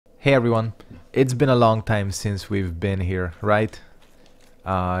Hey everyone, it's been a long time since we've been here, right?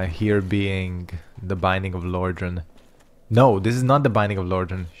 Here being the Binding of Lordran. No, this is not the Binding of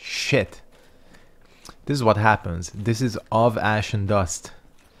Lordran. Shit. This is what happens. This is Of Ash and Dust.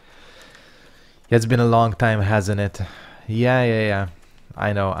 Yeah, it's been a long time, hasn't it? Yeah.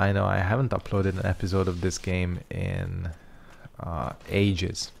 I know. I haven't uploaded an episode of this game in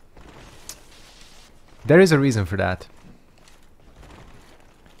ages. There is a reason for that.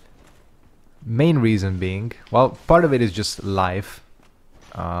 Main reason being, well, part of it is just life.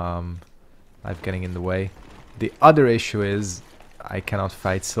 Life getting in the way. The other issue is I cannot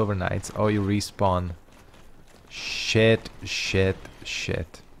fight Silver Knights. Oh, you respawn. Shit.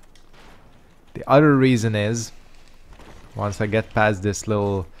 The other reason is, once I get past this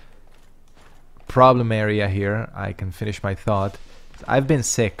little problem area here, I can finish my thought. I've been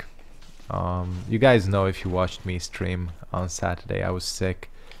sick. You guys know if you watched me stream on Saturday, I was sick.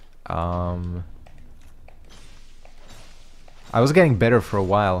 I was getting better for a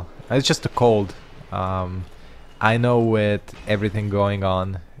while. It's just a cold. I know with everything going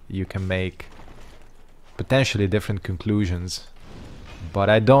on, you can make potentially different conclusions. But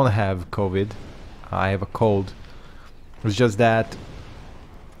I don't have COVID. I have a cold. It's just that,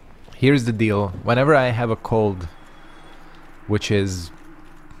 here's the deal. Whenever I have a cold, which is,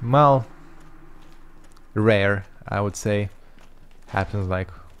 well, rare, I would say, happens like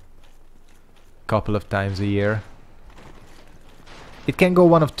couple of times a year, it can go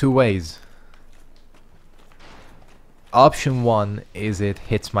one of two ways. Option one is it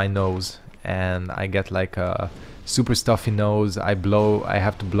hits my nose and I get like a super stuffy nose. I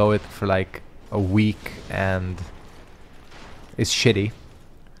have to blow it for like a week and it's shitty.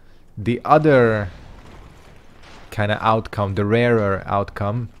 The other kind of outcome, the rarer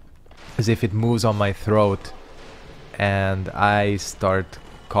outcome, is if it moves on my throat and I start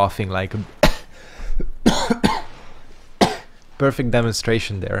coughing like a perfect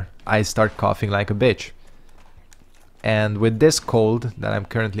demonstration there. I start coughing like a bitch. And with this cold that I'm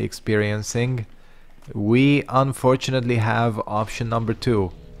currently experiencing, we unfortunately have option number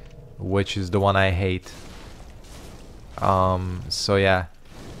 2, which is the one I hate. So yeah,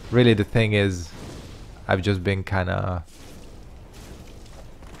 really the thing is, I've just been kinda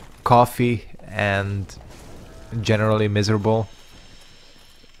coughy and generally miserable.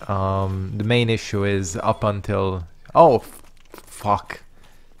 The main issue is up until... Oh, fuck.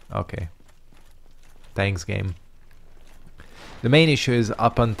 Okay. Thanks, game. The main issue is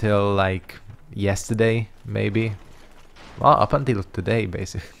up until, like, yesterday, maybe. Well, up until today,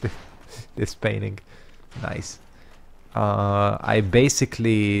 basically. This painting. Nice. I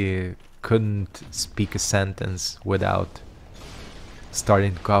basically couldn't speak a sentence without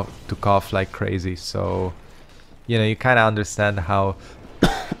starting to cough like crazy. So, you know, you kind of understand how...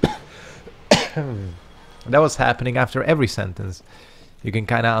 that was happening after every sentence. You can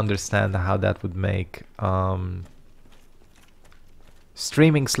kind of understand how that would make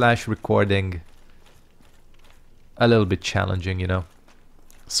streaming / recording a little bit challenging, you know.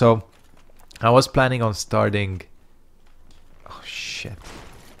 So I was planning on starting... Oh shit.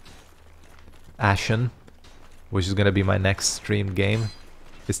 Ashen, which is gonna be my next streamed game.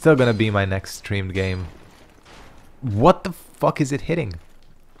 It's still gonna be my next streamed game. What the fuck is it hitting?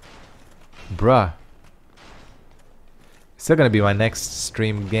 Bruh. It's still gonna be my next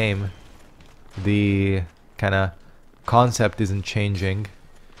stream game. The kind of concept isn't changing,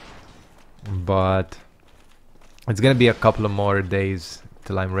 but it's gonna be a couple of more days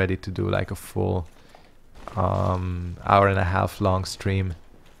till I'm ready to do like a full hour-and-a-half long stream.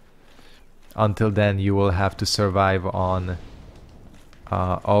 Until then, you will have to survive on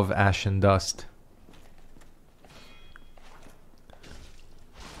Of Ash and Dust.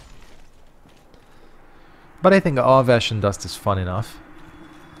 But I think Of Ash and Dust is fun enough.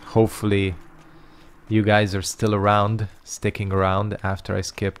 Hopefully you guys are still around, sticking around after I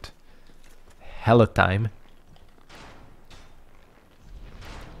skipped hella time.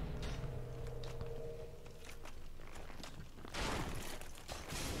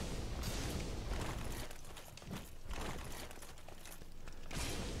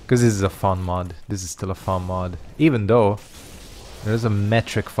 Because this is a fun mod. This is still a fun mod. Even though there's a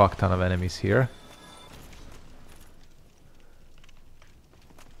metric fuck ton of enemies here.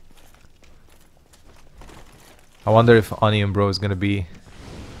 I wonder if Onion Bro is gonna be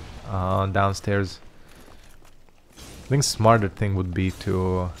downstairs. I think smarter thing would be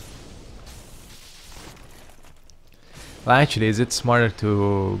to... Well, actually, is it smarter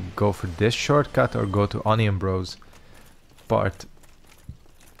to go for this shortcut or go to Onion Bro's part?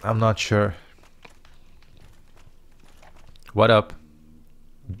 I'm not sure. What up?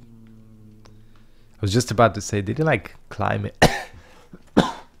 was just about to say, did he like climb it?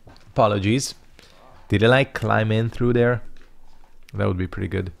 Apologies. Did he like climb in through there? That would be pretty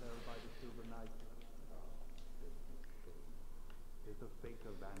good.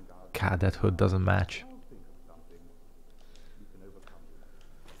 God, that hood doesn't match.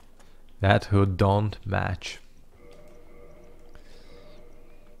 That hood don't match.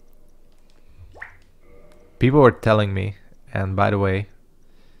 People were telling me, and by the way,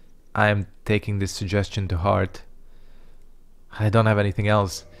 I am taking this suggestion to heart. I don't have anything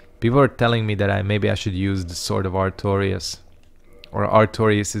else. People are telling me that maybe I should use the Sword of Artorias, or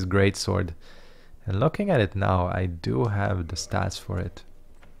Artorias' great sword. And looking at it now, I do have the stats for it.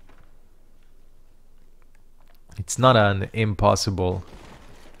 It's not an impossible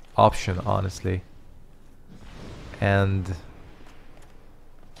option, honestly. And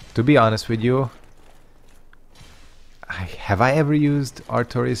to be honest with you, have I ever used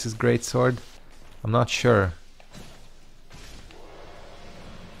Artorias' great sword? I'm not sure.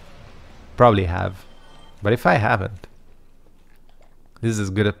 Probably have. But if I haven't, this is as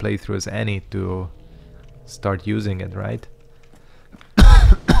good a playthrough as any to start using it, right?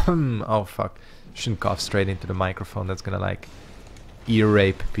 Oh fuck. Shouldn't cough straight into the microphone. That's gonna like ear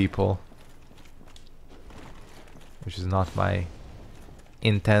rape people. Which is not my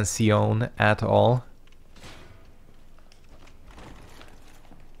intention at all.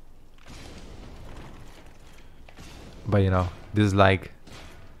 But you know, this is like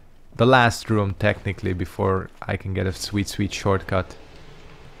the last room technically before I can get a sweet shortcut.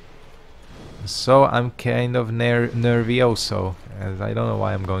 So I'm kind of nervioso, as I don't know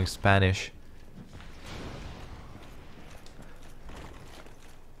why I'm going Spanish.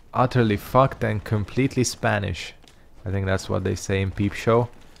 Utterly fucked and completely Spanish. I think that's what they say in Peep Show.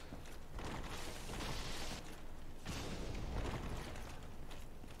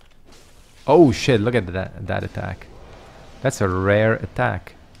 Oh shit, look at that attack. That's a rare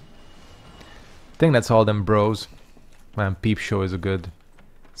attack. I think that's all them bros. Man, Peep Show is a good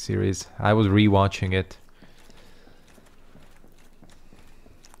series. I was rewatching it.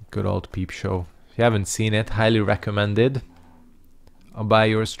 Good old Peep Show. If you haven't seen it, highly recommended. By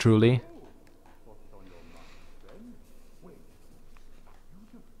yours truly.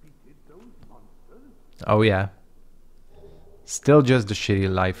 Oh yeah. Still just the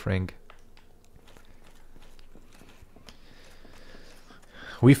shitty life ring.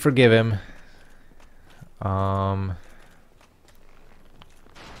 We forgive him. The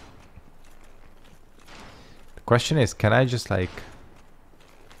question is, can I just like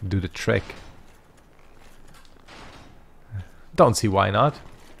do the trick? Don't see why not.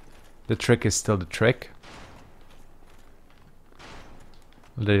 The trick is still the trick.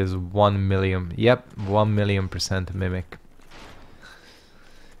 There is 1 million. Yep, 1,000,000% mimic.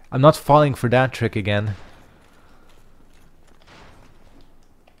 I'm not falling for that trick again.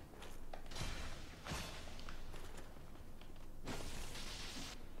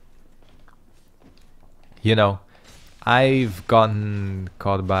 You know, I've gotten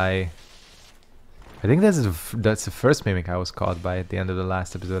caught by... I think that's the first mimic I was caught by at the end of the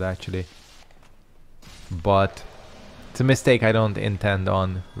last episode, actually. But it's a mistake I don't intend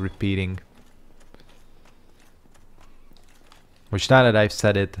on repeating. Which, now that I've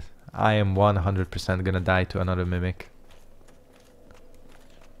said it, I am 100% gonna die to another mimic.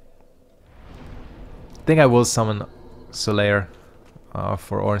 I think I will summon Solaire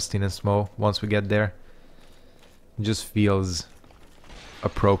for Ornstein and Smough once we get there. It just feels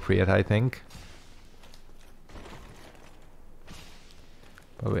appropriate, I think.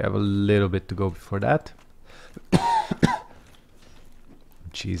 But we have a little bit to go before that.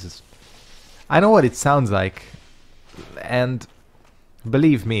 Jesus. I know what it sounds like. And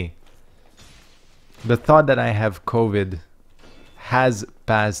believe me, the thought that I have COVID has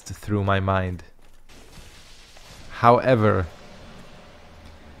passed through my mind. However,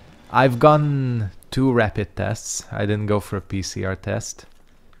 I've gotten 2 rapid tests. I didn't go for a PCR test.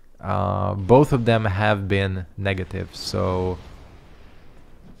 Both of them have been negative, so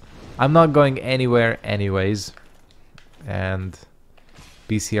I'm not going anywhere anyways. And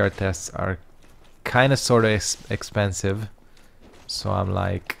PCR tests are kind of sort of expensive. So I'm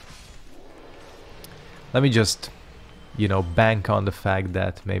like, let me just, you know, bank on the fact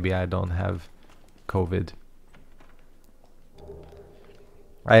that maybe I don't have COVID.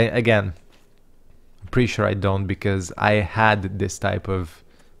 Again, I'm pretty sure I don't, because I had this type of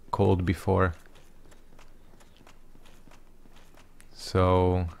cold before.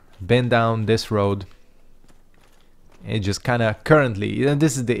 So, been down this road. It just kind of currently, you know,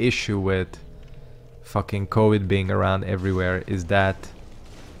 this is the issue with fucking COVID being around everywhere, is that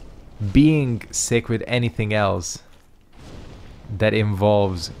being sick with anything else that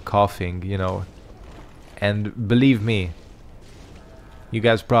involves coughing, you know. And believe me, you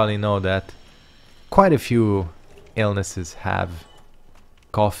guys probably know that quite a few illnesses have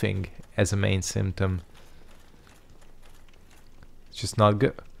coughing as a main symptom. It's just not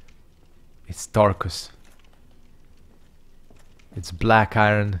good. It's Tarkus. It's Black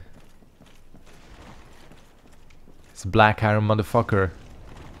Iron. It's Black Iron motherfucker.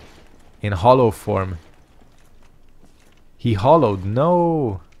 In hollow form. He hollowed.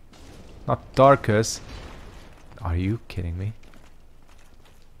 No! Not Tarkus. Are you kidding me?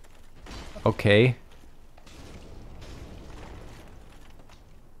 Okay.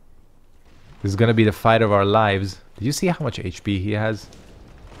 This is gonna be the fight of our lives. Did you see how much HP he has?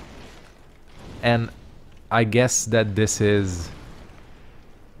 And I guess that this is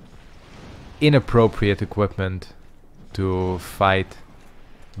inappropriate equipment to fight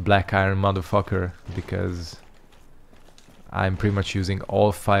Black Iron motherfucker, because I'm pretty much using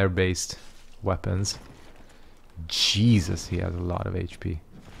all fire-based weapons. Jesus, he has a lot of HP.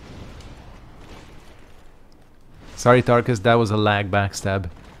 Sorry, Tarkus, that was a lag backstab.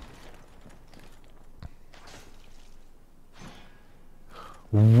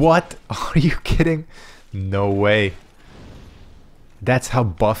 What? Are you kidding? No way. That's how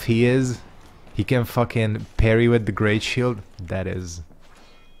buff he is? He can fucking parry with the Great Shield? That is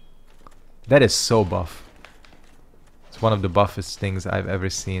so buff. It's one of the buffest things I've ever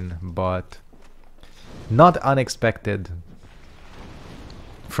seen, but not unexpected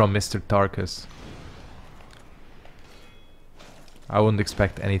from Mr. Tarkus. I wouldn't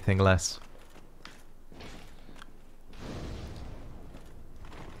expect anything less.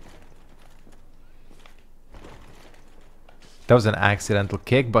 That was an accidental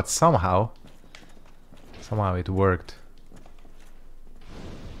kick, but somehow it worked.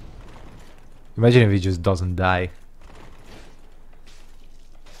 Imagine if he just doesn't die.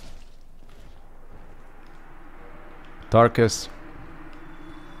 Tarkus,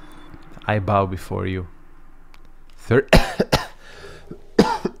 I bow before you.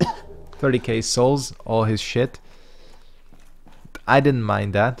 30k souls, all his shit. I didn't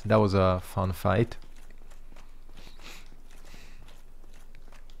mind that. That was a fun fight.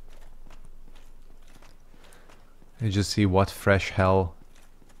 You just see what fresh hell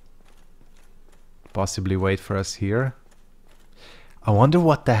possibly wait for us here. I wonder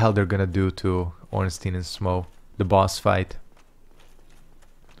what the hell they're gonna do to Ornstein and Smough, the boss fight.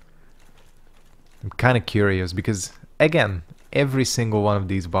 I'm kind of curious because, again, every single one of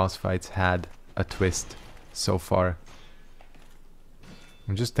these boss fights had a twist so far.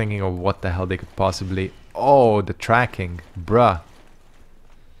 I'm just thinking of what the hell they could possibly... Oh, the tracking, bruh.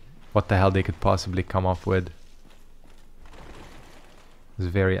 What the hell they could possibly come up with. It's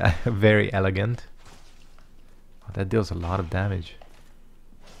very, very elegant. Oh, that deals a lot of damage.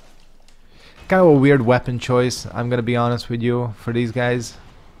 Kind of a weird weapon choice, I'm gonna be honest with you, for these guys.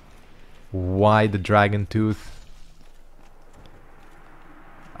 Why the dragon tooth?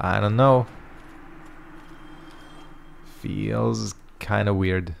 I don't know. Feels kind of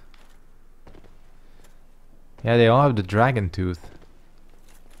weird. Yeah, they all have the dragon tooth.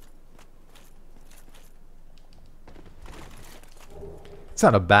 It's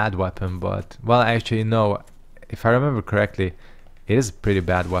not a bad weapon, but... Well, actually, no. If I remember correctly, it is a pretty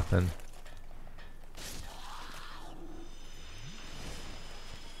bad weapon.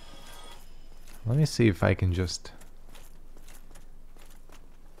 Let me see if I can just...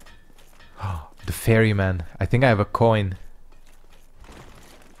 Oh, the ferryman. I think I have a coin.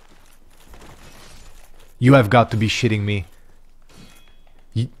 You have got to be shitting me.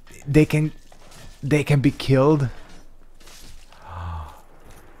 They can be killed?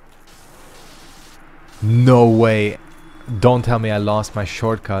 No way. Don't tell me I lost my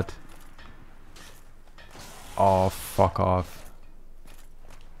shortcut. Oh, fuck off.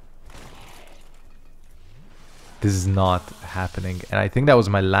 This is not happening. And I think that was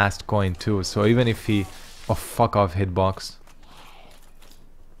my last coin too. So even if he... Oh, fuck off, hitbox.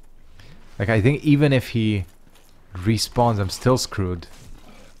 Like, I think even if he respawns, I'm still screwed.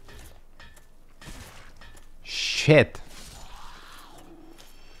 Shit.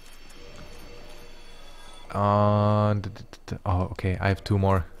 Oh, okay, I have two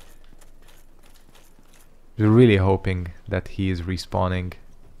more. We're really hoping that he is respawning.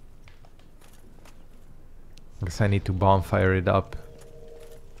 I guess I need to bonfire it up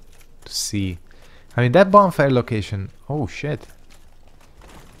to see. I mean, that bonfire location, oh shit,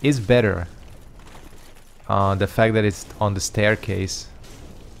 is better. The fact that it's on the staircase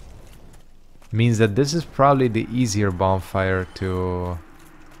means that this is probably the easier bonfire to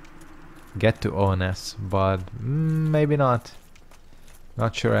get to ONS, but maybe not.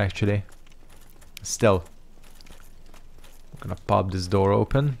 Not sure actually. Still, I'm gonna pop this door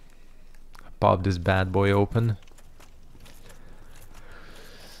open. Pop this bad boy open.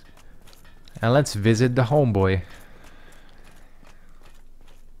 And let's visit the homeboy.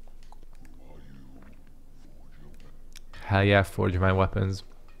 Hell yeah, forge my weapons.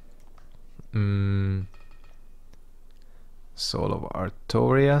 Soul of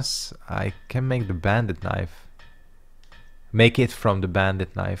Artorias. I can make the bandit knife. Make it from the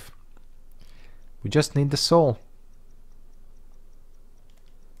bandit knife. We just need the soul.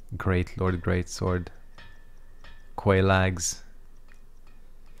 Great Lord, great sword. Quailags.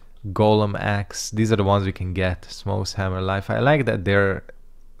 Golem axe. These are the ones we can get. Smough's hammer life. I like that they're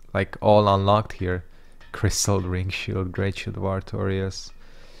like all unlocked here. Crystal ring shield. Great shield of Artorias.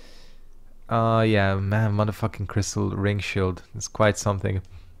 Yeah, man, motherfucking crystal ring shield. It's quite something.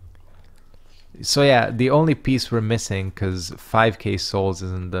 So yeah, the only piece we're missing, because 5k souls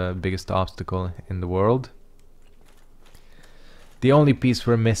isn't the biggest obstacle in the world. The only piece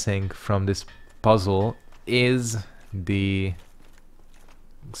we're missing from this puzzle is the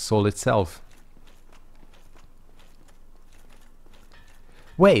soul itself.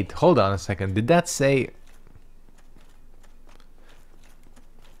 Wait, hold on a second. Did that say...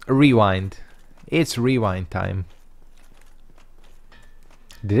 Rewind. It's rewind time.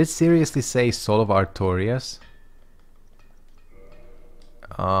 Did it seriously say Soul of Artorias?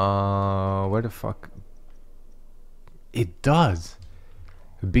 Where the fuck? It does.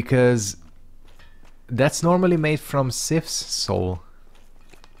 Because that's normally made from Sif's soul.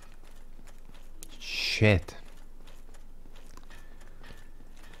 Shit.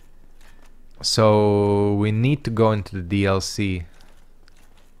 So we need to go into the DLC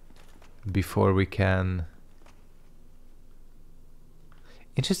before we can...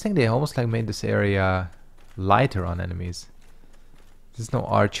 Interesting, they almost like made this area lighter on enemies. There's no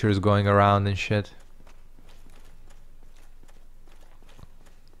archers going around and shit.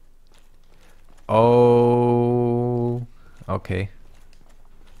 Oh, okay.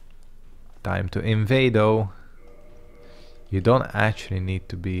 Time to invade though. You don't actually need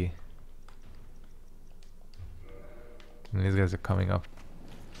to be... These guys are coming up.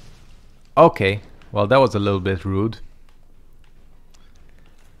 Okay, well that was a little bit rude.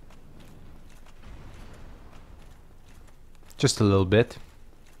 Just a little bit.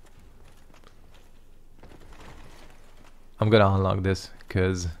 I'm gonna unlock this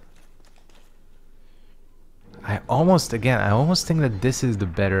because I almost think that this is the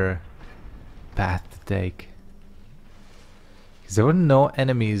better path to take. Because there were no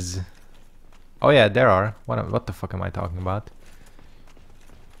enemies. Oh yeah, there are. What the fuck am I talking about?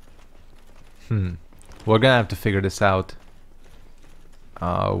 We're gonna have to figure this out.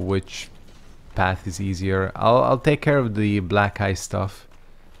 Which path is easier? I'll take care of the black eye stuff,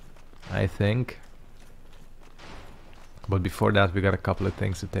 I think. But before that, we got a couple of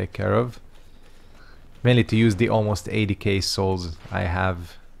things to take care of. Mainly to use the almost 80k souls I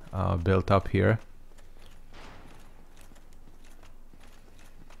have built up here.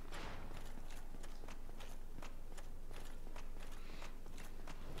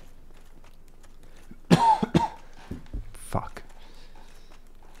 Fuck.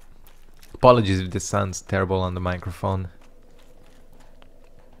 Apologies if this sounds terrible on the microphone.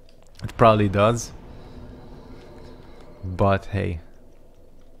 It probably does. But hey,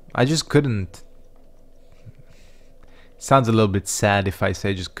 I just couldn't. Sounds a little bit sad if I say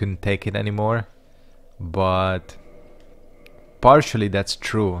I just couldn't take it anymore. But partially that's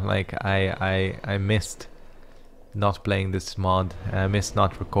true. Like I missed not playing this mod. I missed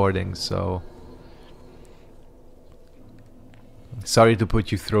not recording, so sorry to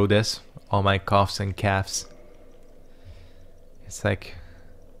put you through this. All my coughs and calves. It's like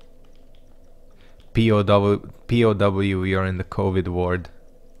POW, you're in the COVID ward.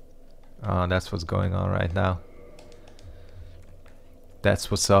 That's what's going on right now.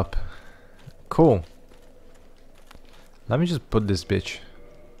 That's what's up. Cool. Let me just put this bitch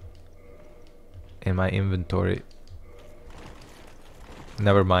in my inventory.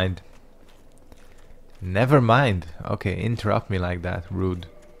 Never mind. Never mind. Okay, interrupt me like that. Rude.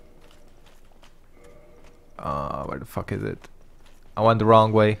 Where the fuck is it? I went the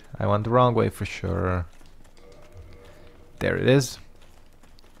wrong way. I went the wrong way for sure. There it is.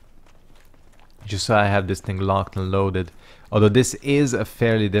 Just so I have this thing locked and loaded. Although this is a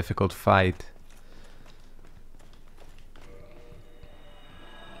fairly difficult fight.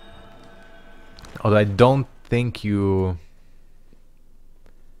 Although I don't think you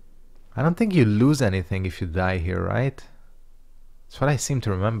lose anything if you die here, right? That's what I seem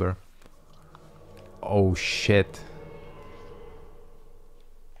to remember. Oh shit.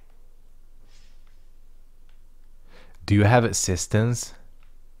 Do you have assistance?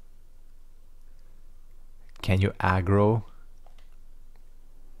 Can you aggro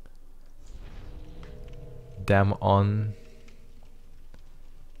them on?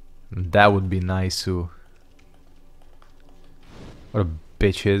 That would be nice too. What a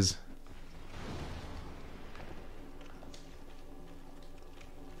bitches.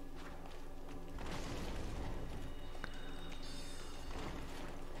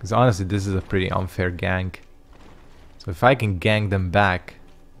 Because honestly, this is a pretty unfair gank. So if I can gank them back,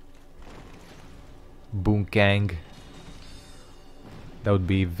 boom gang, that would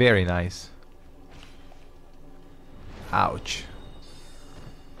be very nice. Ouch.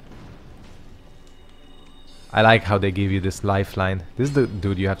 I like how they give you this lifeline. This is the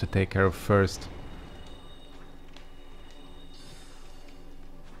dude you have to take care of first.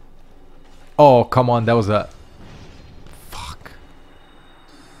 Oh, come on, that was a... Fuck.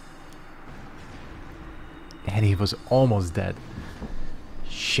 And he was almost dead.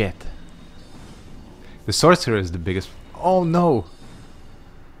 Shit. The sorcerer is the biggest... Oh no!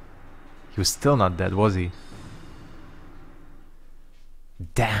 He was still not dead, was he?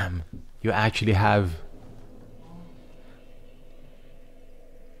 Damn. You actually have...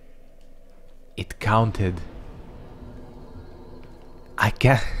 It counted. I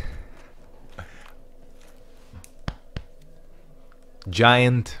can't...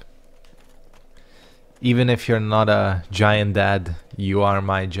 Giant. Even if you're not a giant dad, you are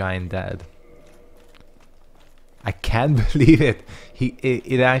my giant dad. I can't believe it.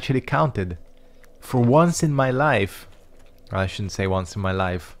 It actually counted. For once in my life. I shouldn't say once in my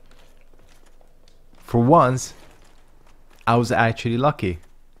life. For once, I was actually lucky.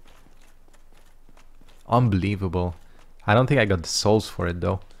 Unbelievable. I don't think I got the souls for it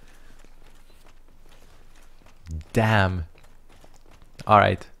though. Damn.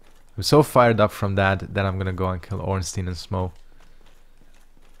 Alright. I'm so fired up from that I'm gonna go and kill Ornstein and Smough.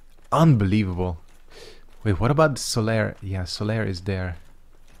 Unbelievable. Wait, what about the Solaire? Yeah, Solaire is there.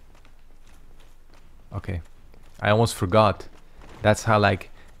 Okay. I almost forgot. That's how like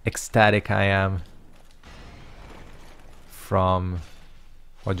ecstatic I am from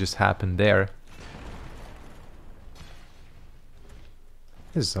what just happened there.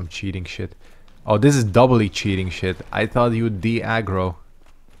 This is some cheating shit. Oh, this is doubly cheating shit. I thought you would de-aggro.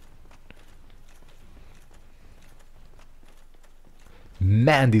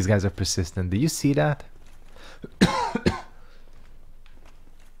 Man, these guys are persistent. Did you see that?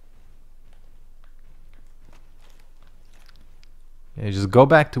 Yeah, just go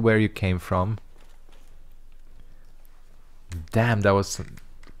back to where you came from. Damn, that was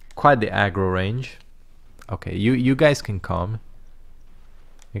quite the aggro range. Okay, you guys can come.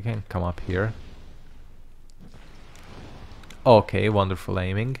 You can come up here. Okay, wonderful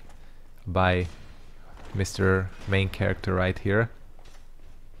aiming by Mr. Main Character right here.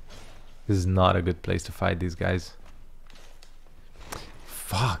 This is not a good place to fight these guys.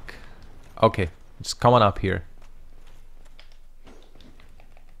 Fuck. Okay, just come on up here.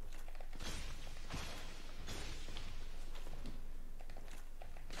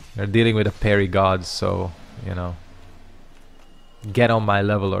 They're dealing with a parry god, so, you know, get on my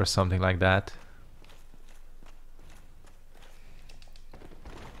level or something like that.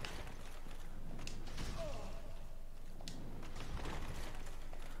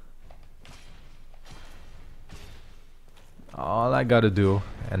 All I gotta do,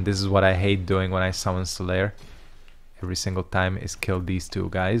 and this is what I hate doing when I summon Solaire every single time, is kill these two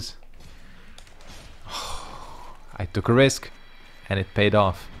guys. I took a risk and it paid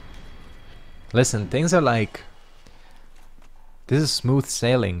off. Listen, things are like... This is smooth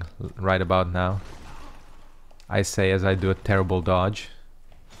sailing right about now. I say as I do a terrible dodge.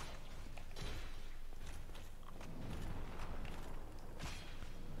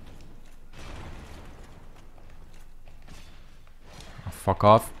 Oh, fuck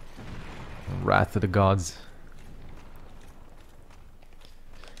off. Wrath of the gods.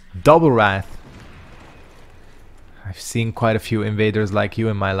 Double wrath. I've seen quite a few invaders like you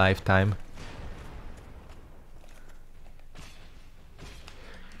in my lifetime.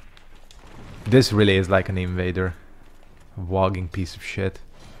 This really is like an invader. A walking piece of shit.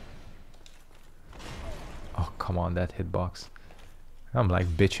 Oh, come on, that hitbox. I'm like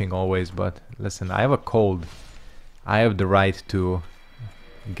bitching always, but listen, I have a cold. I have the right to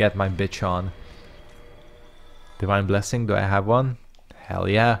get my bitch on. Divine Blessing, do I have one? Hell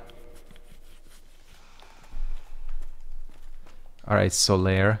yeah. Alright,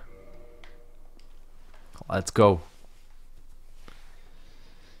 Solaire. Let's go.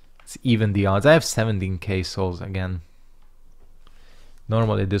 Let's even the odds. I have 17k souls again.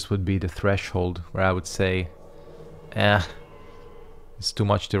 Normally this would be the threshold where I would say, it's too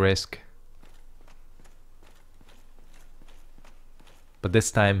much to risk. But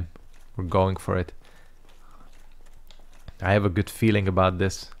this time we're going for it. I have a good feeling about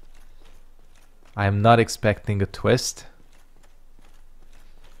this. I am not expecting a twist.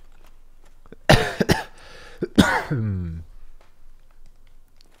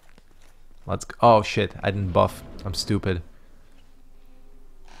 Let's go. Oh shit, I didn't buff. I'm stupid.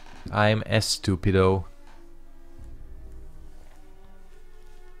 I'm a stupido.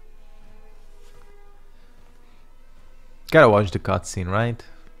 Gotta watch the cutscene, right?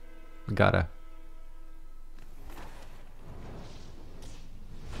 Gotta.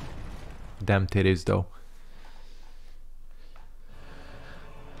 Damn titties though.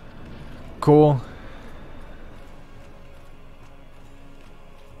 Cool.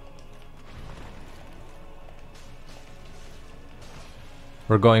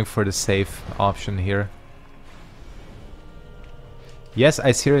 We're going for the safe option here. Yes,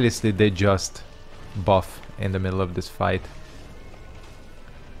 I seriously did just buff in the middle of this fight.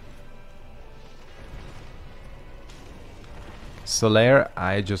 Solaire,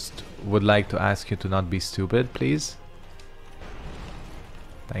 I just would like to ask you to not be stupid, please.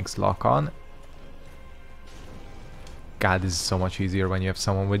 Thanks, lock on. God, this is so much easier when you have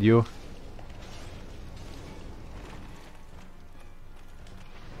someone with you.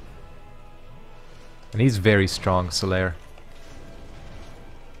 And he's very strong, Solaire.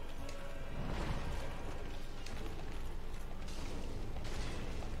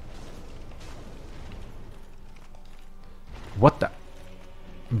 What the?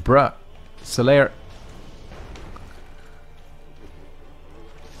 Bruh. Solaire.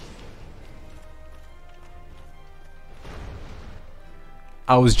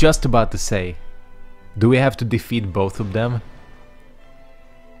 I was just about to say, do we have to defeat both of them?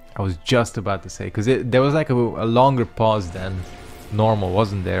 I was just about to say, because there was like a longer pause than normal,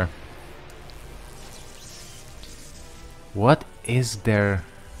 wasn't there? What is there?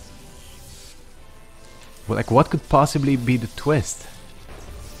 Well, like, what could possibly be the twist?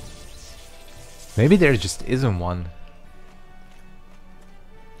 Maybe there just isn't one.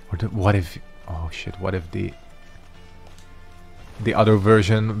 Or what if... Oh shit, what if the other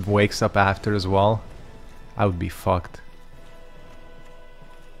version wakes up after as well? I would be fucked.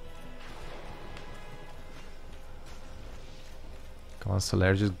 Come on,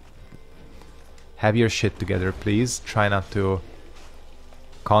 Solaire, just have your shit together, please. Try not to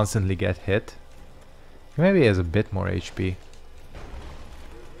constantly get hit. Maybe he has a bit more HP.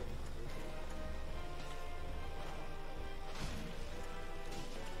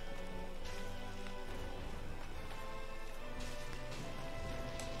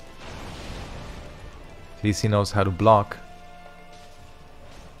 At least he knows how to block.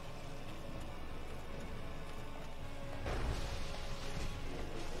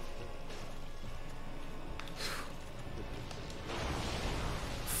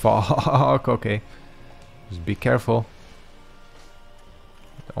 Fuck, okay. Just be careful.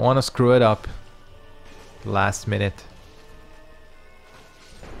 Don't want to screw it up. Last minute.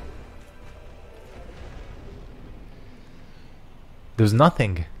 There's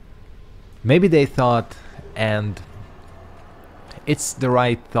nothing. Maybe they thought, and it's the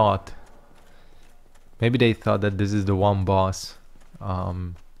right thought. Maybe they thought that this is the one boss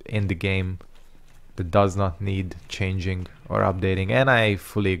in the game that does not need changing or updating, and I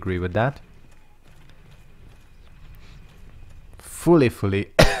fully agree with that. Fully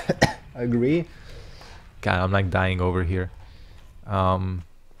agree. God, I'm like dying over here. What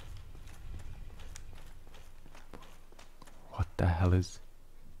the hell is...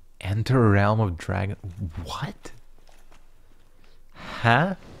 Enter Realm of Dragon... What?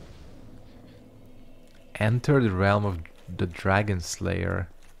 Huh? Enter the Realm of the Dragon Slayer.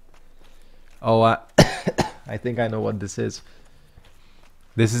 Oh, I think I know what this is.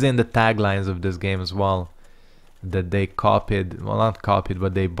 This is in the taglines of this game as well. That they copied, well, not copied,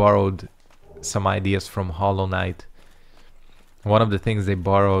 but they borrowed some ideas from Hollow Knight. One of the things they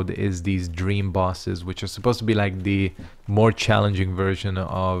borrowed is these dream bosses, which are supposed to be like the more challenging versions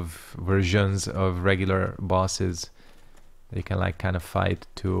of regular bosses. You can like kind of fight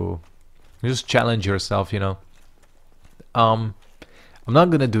to just challenge yourself, you know. I'm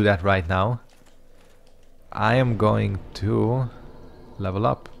not gonna do that right now. I am going to level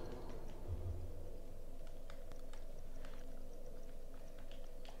up.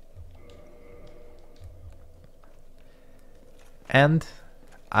 And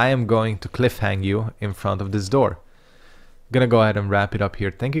I am going to cliffhang you in front of this door. gonna go ahead and wrap it up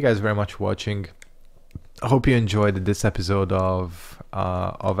here. Thank you guys very much for watching. I hope you enjoyed this episode of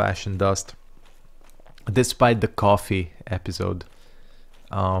Ash and Dust. Despite the coffee episode,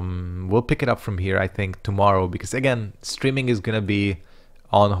 we'll pick it up from here, I think, tomorrow, because again, streaming is gonna be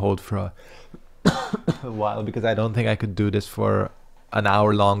on hold for a while, because I don't think I could do this for an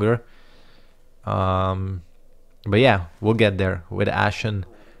hour longer. But yeah, we'll get there with Ashen.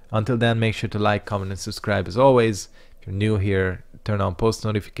 Until then, make sure to like, comment, and subscribe as always. If you're new here, turn on post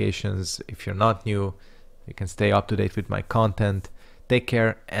notifications. If you're not new, you can stay up to date with my content. Take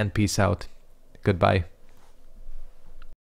care and peace out. Goodbye.